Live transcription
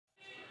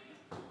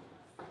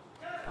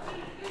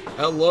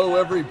Hello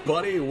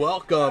everybody,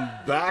 welcome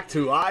back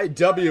to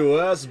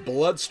IWS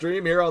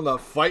Bloodstream here on the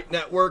Fight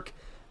Network.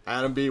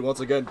 Adam B once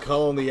again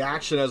calling the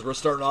action as we're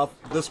starting off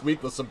this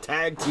week with some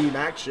tag team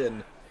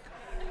action.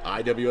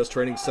 IWS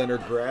Training Center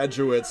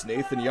graduates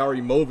Nathan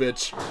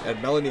Yarymowich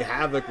and Melanie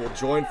Havok will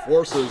join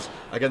forces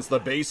against the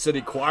Bay City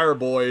Choir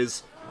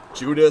Boys,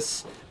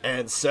 Judas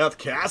and Seth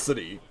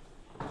Cassidy.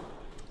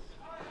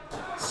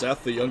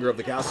 Seth, the younger of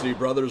the Cassidy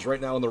brothers,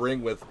 right now in the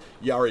ring with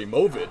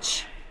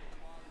Yarymowich.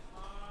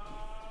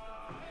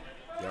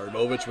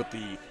 Yarymowich with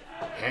the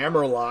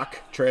hammerlock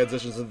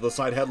transitions into the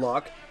side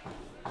headlock.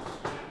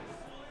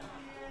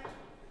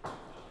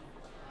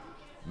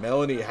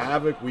 Melanie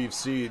Havok, we've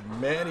seen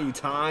many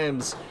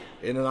times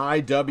in an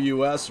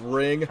IWS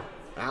ring.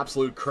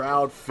 Absolute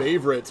crowd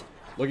favorite,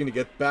 looking to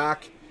get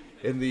back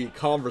in the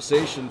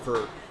conversation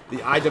for the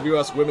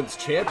IWS Women's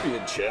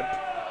Championship.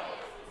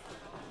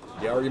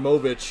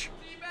 Yarymowich,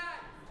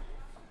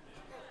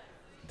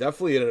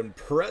 definitely an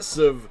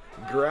impressive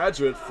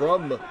graduate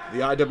from the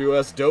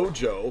IWS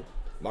dojo,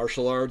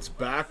 martial arts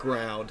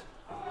background.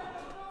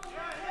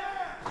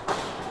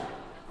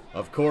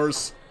 Of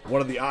course,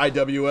 one of the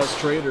IWS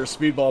trainers,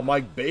 Speedball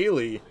Mike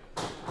Bailey,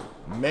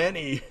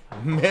 many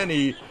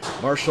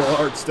martial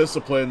arts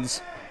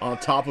disciplines on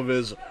top of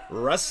his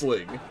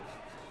wrestling.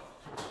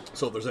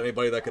 So if there's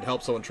anybody that could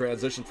help someone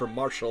transition from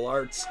martial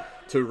arts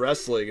to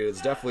wrestling, it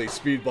is definitely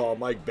Speedball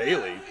Mike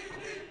Bailey.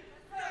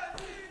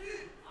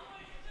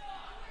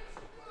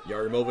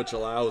 Yarymowich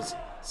allows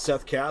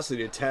Seth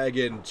Cassidy to tag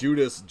in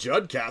Judas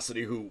Judd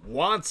Cassidy, who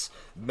wants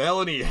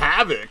Melanie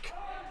Havok.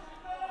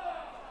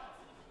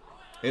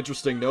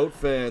 Interesting note,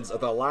 fans, at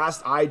the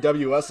last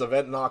IWS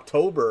event in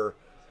October,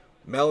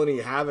 Melanie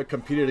Havok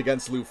competed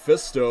against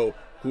Lufisto,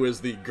 who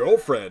is the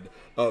girlfriend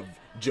of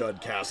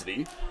Judd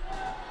Cassidy.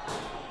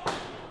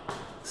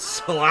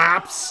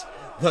 Slaps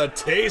the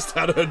taste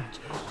out of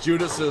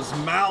Judas's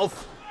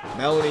mouth.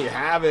 Melanie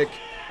Havok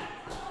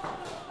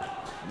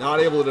not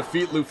able to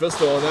defeat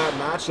Lufisto in that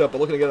matchup, but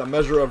looking to get a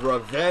measure of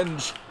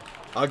revenge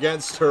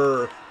against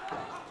her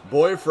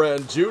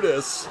boyfriend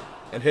Judas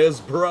and his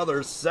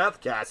brother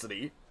Seth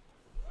Cassidy.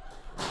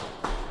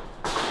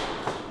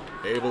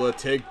 Able to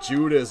take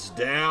Judas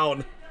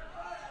down.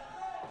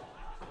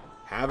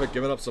 Havok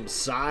giving up some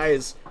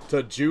size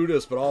to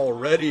Judas, but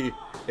already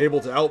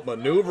able to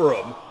outmaneuver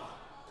him.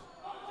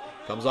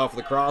 Comes off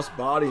the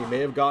crossbody, may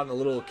have gotten a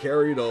little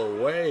carried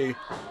away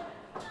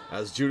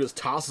as Judas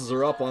tosses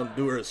her up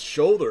onto his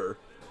shoulder.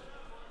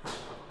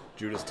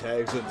 Judas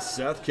tags in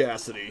Seth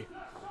Cassidy.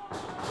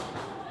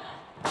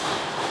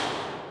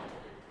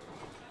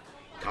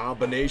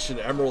 Combination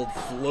Emerald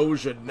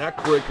Flosion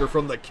neckbreaker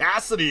from the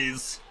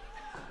Cassidys.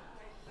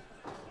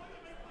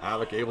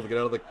 Havok able to get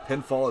out of the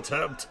pinfall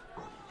attempt.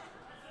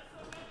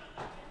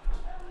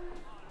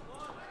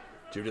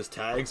 Judas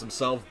tags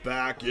himself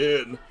back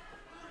in.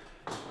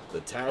 The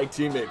tag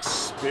team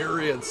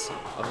experience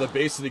of the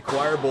Bay City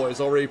Choir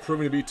Boys already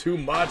proving to be too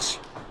much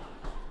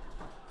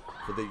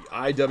for the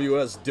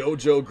IWS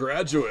Dojo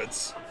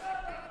graduates.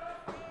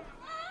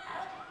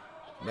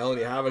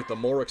 Melanie Havok, the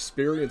more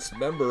experienced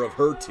member of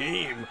her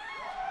team,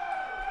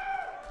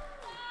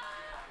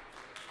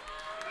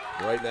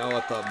 right now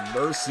at the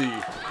mercy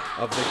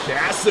of the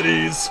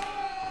Cassidys.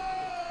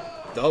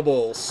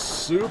 Double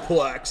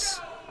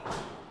suplex.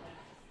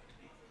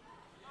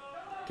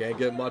 Can't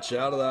get much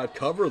out of that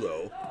cover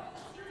though.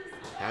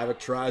 Havok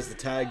tries to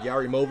tag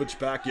Yarymowich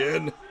back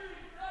in.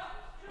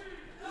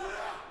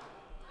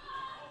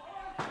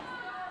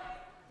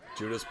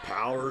 Judas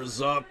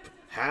powers up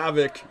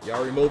Havok.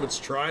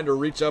 Yarymowich trying to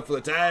reach up for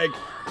the tag.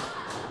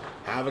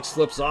 Havok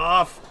slips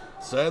off,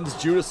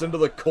 sends Judas into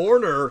the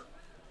corner,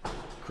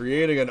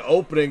 creating an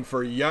opening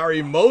for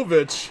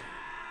Yarymowich.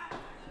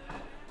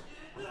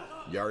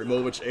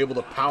 Yarymowich able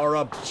to power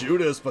up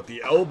Judas, but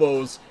the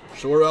elbows,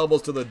 short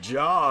elbows to the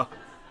jaw.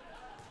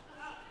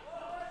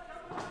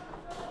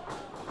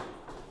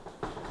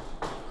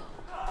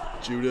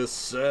 Judas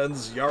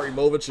sends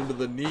Yarymowich into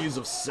the knees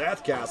of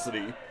Seth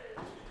Cassidy.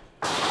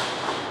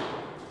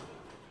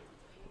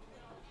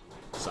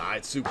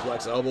 Side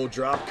suplex, elbow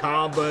drop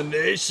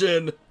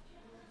combination.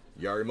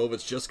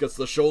 Yarymowich just gets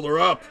the shoulder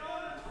up.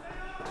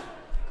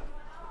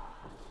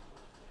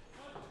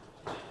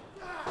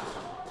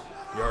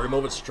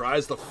 Yarymowich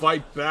tries to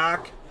fight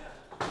back.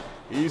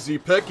 Easy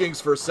pickings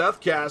for Seth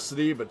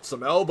Cassidy, but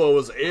some elbow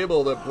is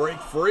able to break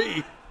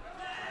free.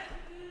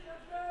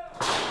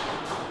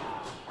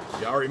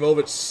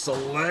 Yarymowich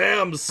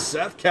slams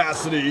Seth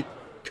Cassidy,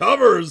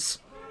 covers.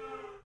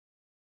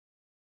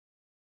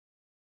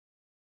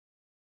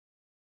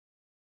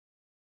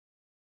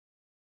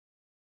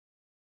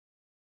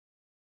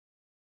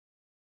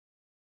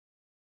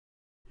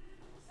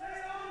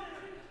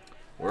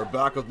 We're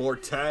back with more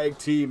tag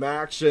team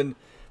action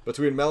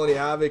between Melanie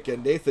Havok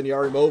and Nathan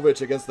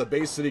Yarymowich against the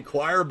Bay City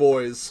Choir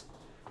Boys.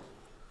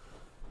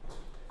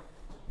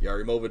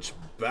 Yarymowich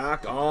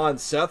back on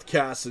Seth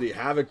Cassidy.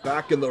 Havok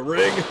back in the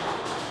ring.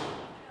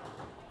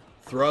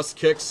 Thrust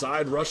kick,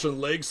 side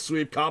Russian leg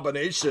sweep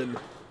combination.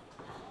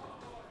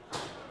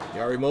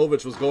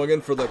 Yarymowich was going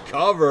in for the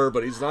cover,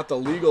 but he's not the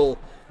legal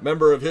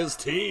member of his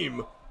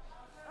team.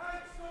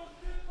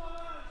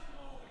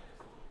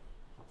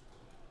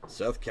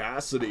 Seth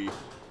Cassidy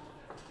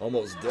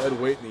almost dead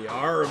weight in the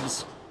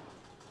arms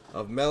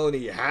of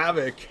Melanie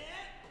Havok.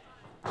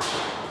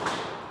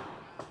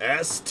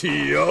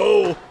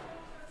 STO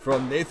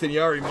from Nathan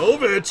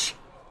Yarymowich.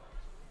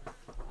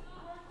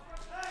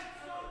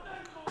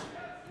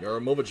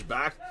 Yarymowich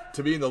back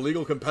to being the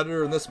legal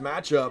competitor in this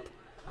matchup.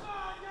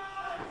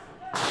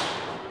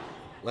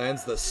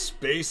 Lands the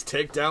space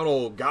takedown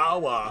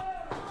Ogawa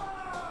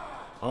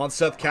on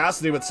Seth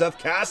Cassidy, but Seth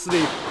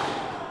Cassidy,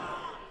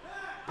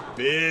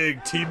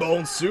 big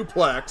T-bone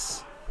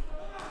suplex.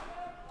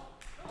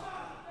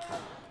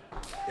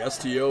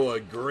 STO, a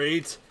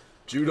great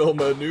judo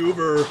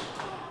maneuver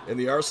in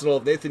the arsenal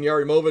of Nathan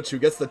Yarymowich, who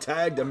gets the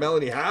tag to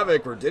Melanie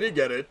Havok, or did he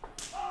get it?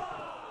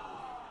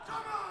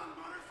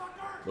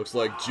 Looks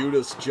like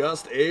Judas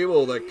just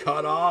able to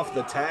cut off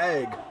the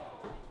tag.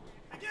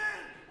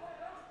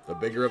 The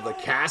bigger of the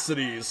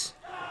Cassidys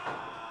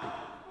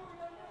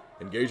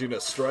engaging a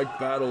strike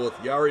battle with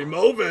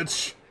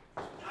Yarymowich.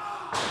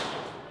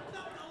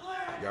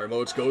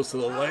 Yarymowich goes to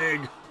the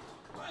leg.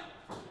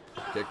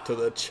 Kick to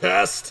the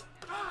chest.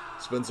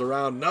 Spins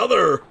around,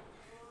 another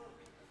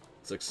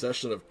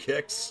succession of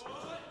kicks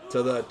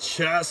to the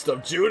chest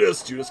of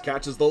Judas. Judas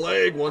catches the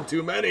leg, one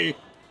too many.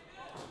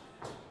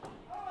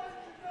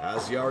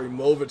 Has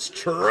Yarymowich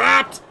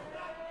trapped.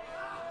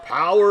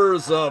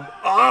 Powers him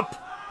up.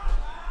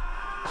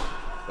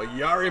 But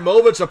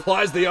Yarymowich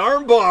applies the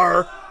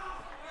armbar.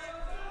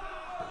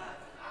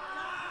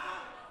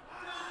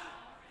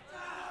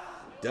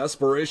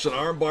 Desperation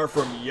armbar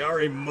from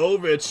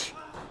Yarymowich.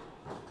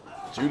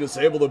 Judas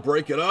able to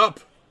break it up.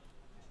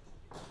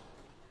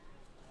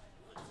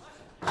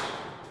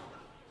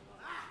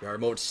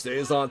 Yarymowich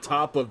stays on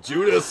top of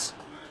Judas.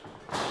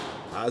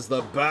 As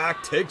the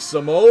back takes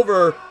him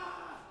over.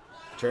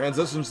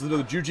 Transitions into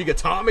the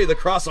Jujigatame, the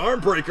cross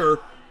arm breaker.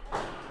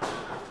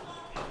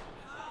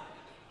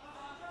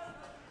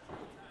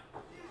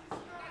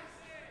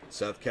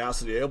 Seth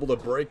Cassidy able to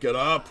break it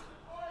up.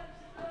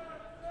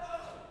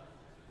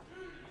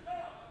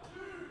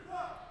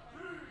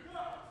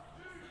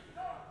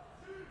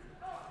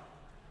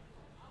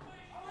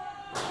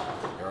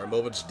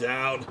 Yarymowich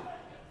down.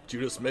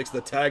 Judas makes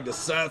the tag to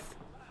Seth.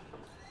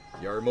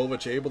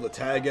 Yarymowich able to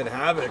tag in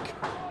Havok.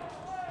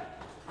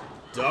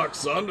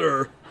 Ducks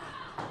under.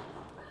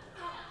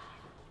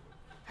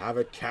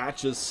 Havok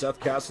catches Seth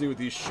Cassidy with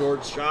these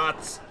short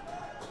shots.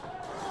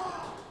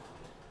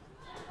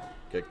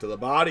 Kick to the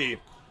body.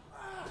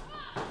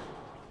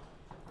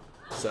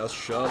 Seth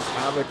shoves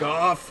Havok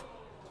off.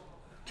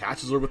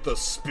 Catches her with the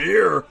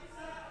spear.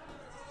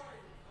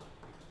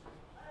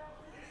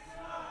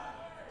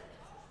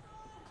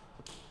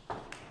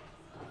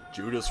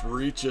 Judas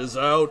reaches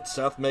out.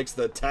 Seth makes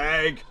the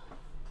tag.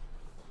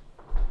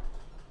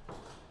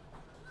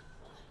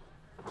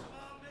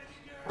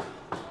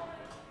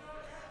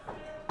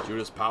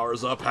 Judas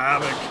powers up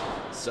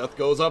Havok. Seth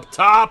goes up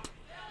top.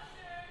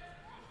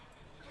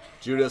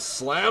 Judas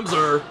slams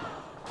her.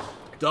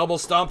 Double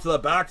stomp to the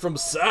back from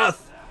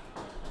Seth.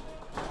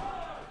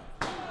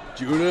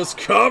 Judas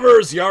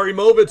covers.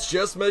 Yarymowich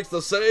just makes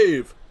the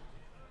save.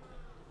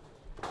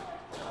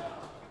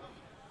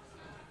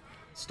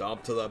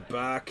 Stomp to the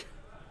back.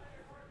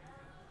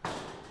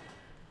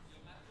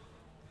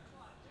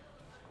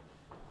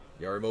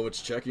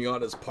 Yarymowich checking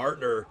on his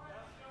partner.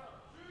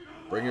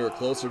 Bringing her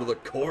closer to the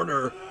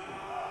corner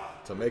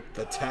to make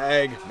the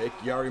tag. Make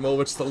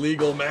Yarymowich the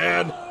legal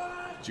man.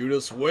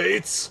 Judas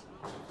waits.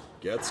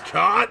 Gets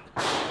caught.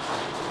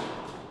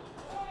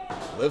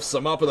 Lifts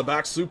him up in the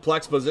back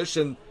suplex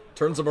position.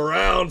 Turns him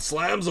around.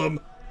 Slams him.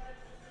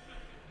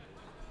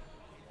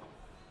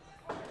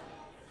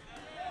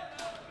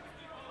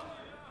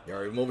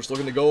 Yarymowich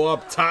looking to go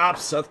up top.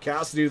 Seth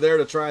Cassidy there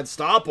to try and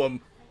stop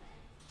him.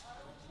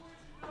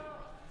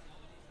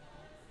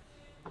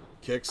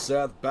 Kicks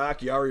Seth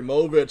back.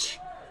 Yarymowich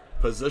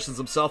positions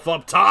himself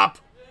up top.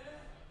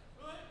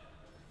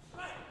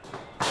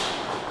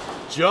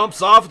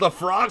 Jumps off the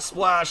frog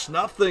splash.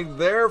 Nothing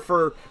there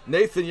for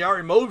Nathan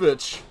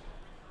Yarymowich.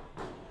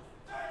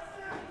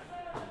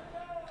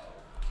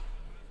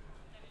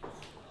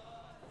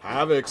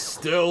 Havok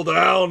still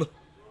down.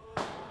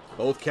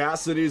 Both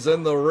Cassidys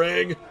in the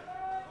ring.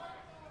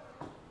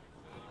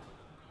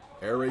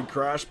 Air raid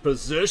crash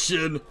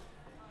position.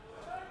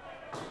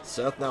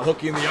 Seth now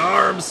hooking the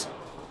arms.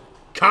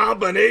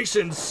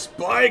 Combination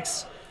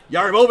spikes.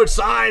 Yarymowich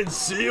signed,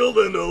 sealed,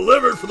 and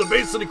delivered for the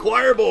Bay City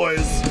Choir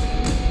Boys.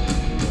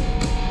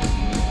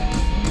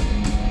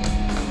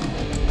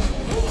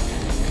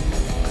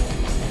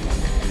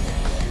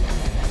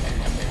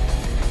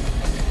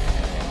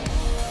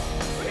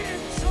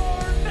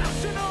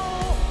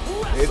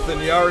 Nathan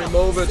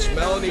Yarymowich,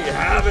 Melanie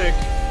Havok.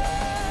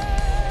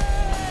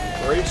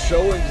 Great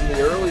showings in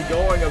the early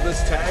going of this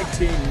tag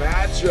team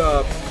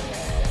matchup.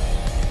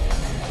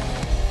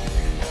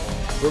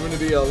 Proving to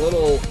be a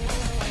little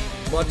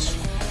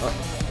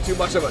too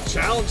much of a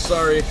challenge,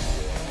 sorry.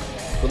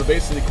 for the Bay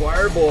City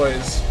Choir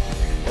Boys.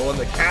 But when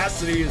the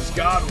Cassidys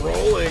got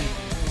rolling,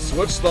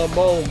 switched the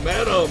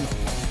momentum,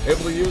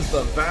 able to use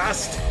the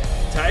vast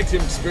tag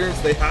team experience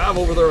they have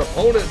over their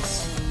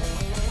opponents.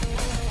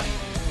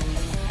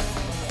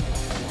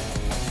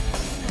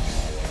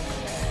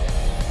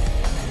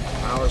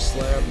 Power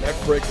slam,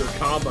 neckbreaker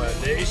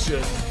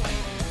combination.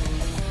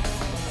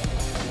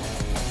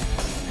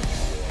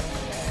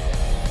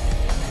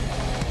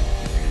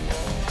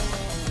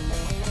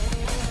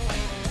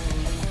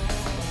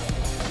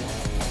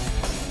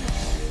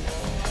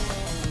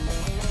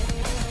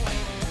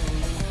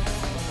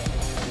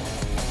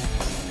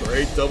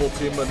 Great double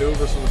team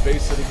maneuvers from the Bay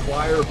City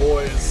Choir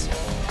Boys.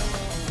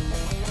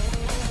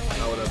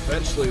 That would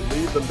eventually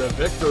lead them to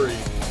victory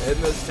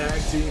in this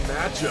tag team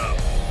matchup.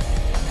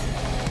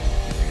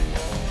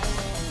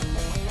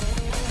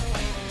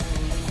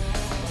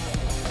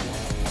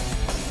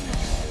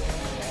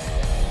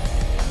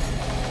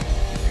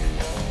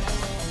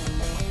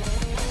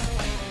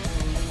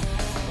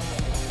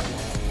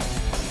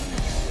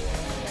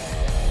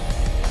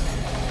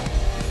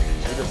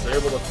 Is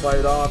able to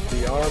fight off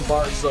the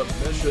armbar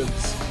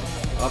submissions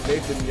of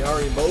Nathan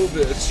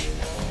Yarymowich.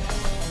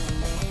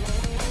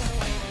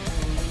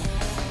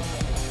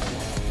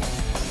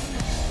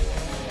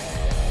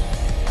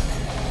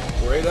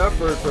 Great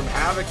effort from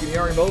Havok and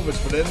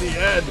Yarymowich, but in the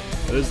end,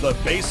 it is the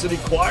Bay City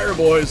Choir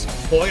Boys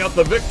pulling out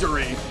the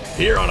victory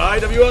here on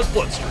IWS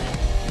Bloodstream.